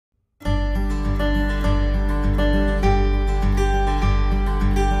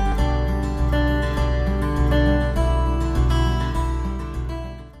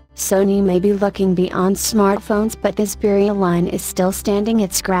Sony may be looking beyond smartphones, but the Xperia line is still standing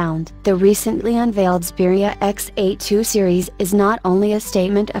its ground. The recently unveiled Xperia Xa2 series is not only a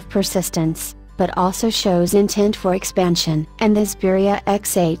statement of persistence, but also shows intent for expansion. And the Xperia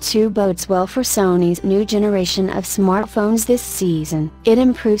Xa2 bodes well for Sony's new generation of smartphones this season. It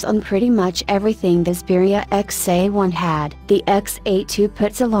improves on pretty much everything the Xperia Xa1 had. The Xa2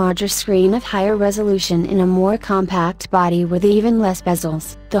 puts a larger screen of higher resolution in a more compact body with even less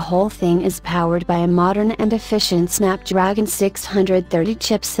bezels. The whole thing is powered by a modern and efficient Snapdragon 630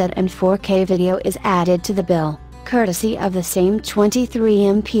 chipset, and 4K video is added to the bill, courtesy of the same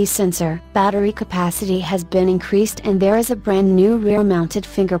 23MP sensor. Battery capacity has been increased, and there is a brand new rear-mounted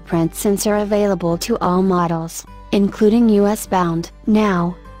fingerprint sensor available to all models, including US bound.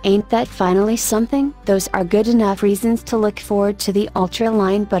 Now, ain't that finally something? Those are good enough reasons to look forward to the Ultra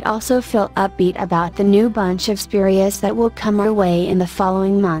line, but also feel upbeat about the new bunch of Xperias that will come our way in the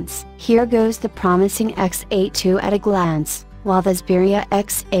following months. Here goes the promising Xa2 at a glance. While the Xperia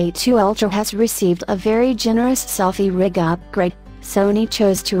Xa2 Ultra has received a very generous selfie rig upgrade, Sony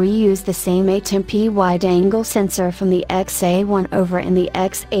chose to reuse the same 8MP wide-angle sensor from the XA1 over in the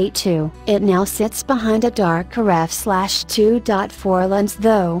Xa2. It now sits behind a darker f/2.4 lens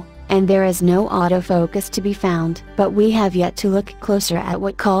though, and there is no autofocus to be found. But we have yet to look closer at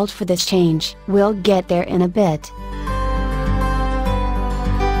what called for this change. We'll get there in a bit.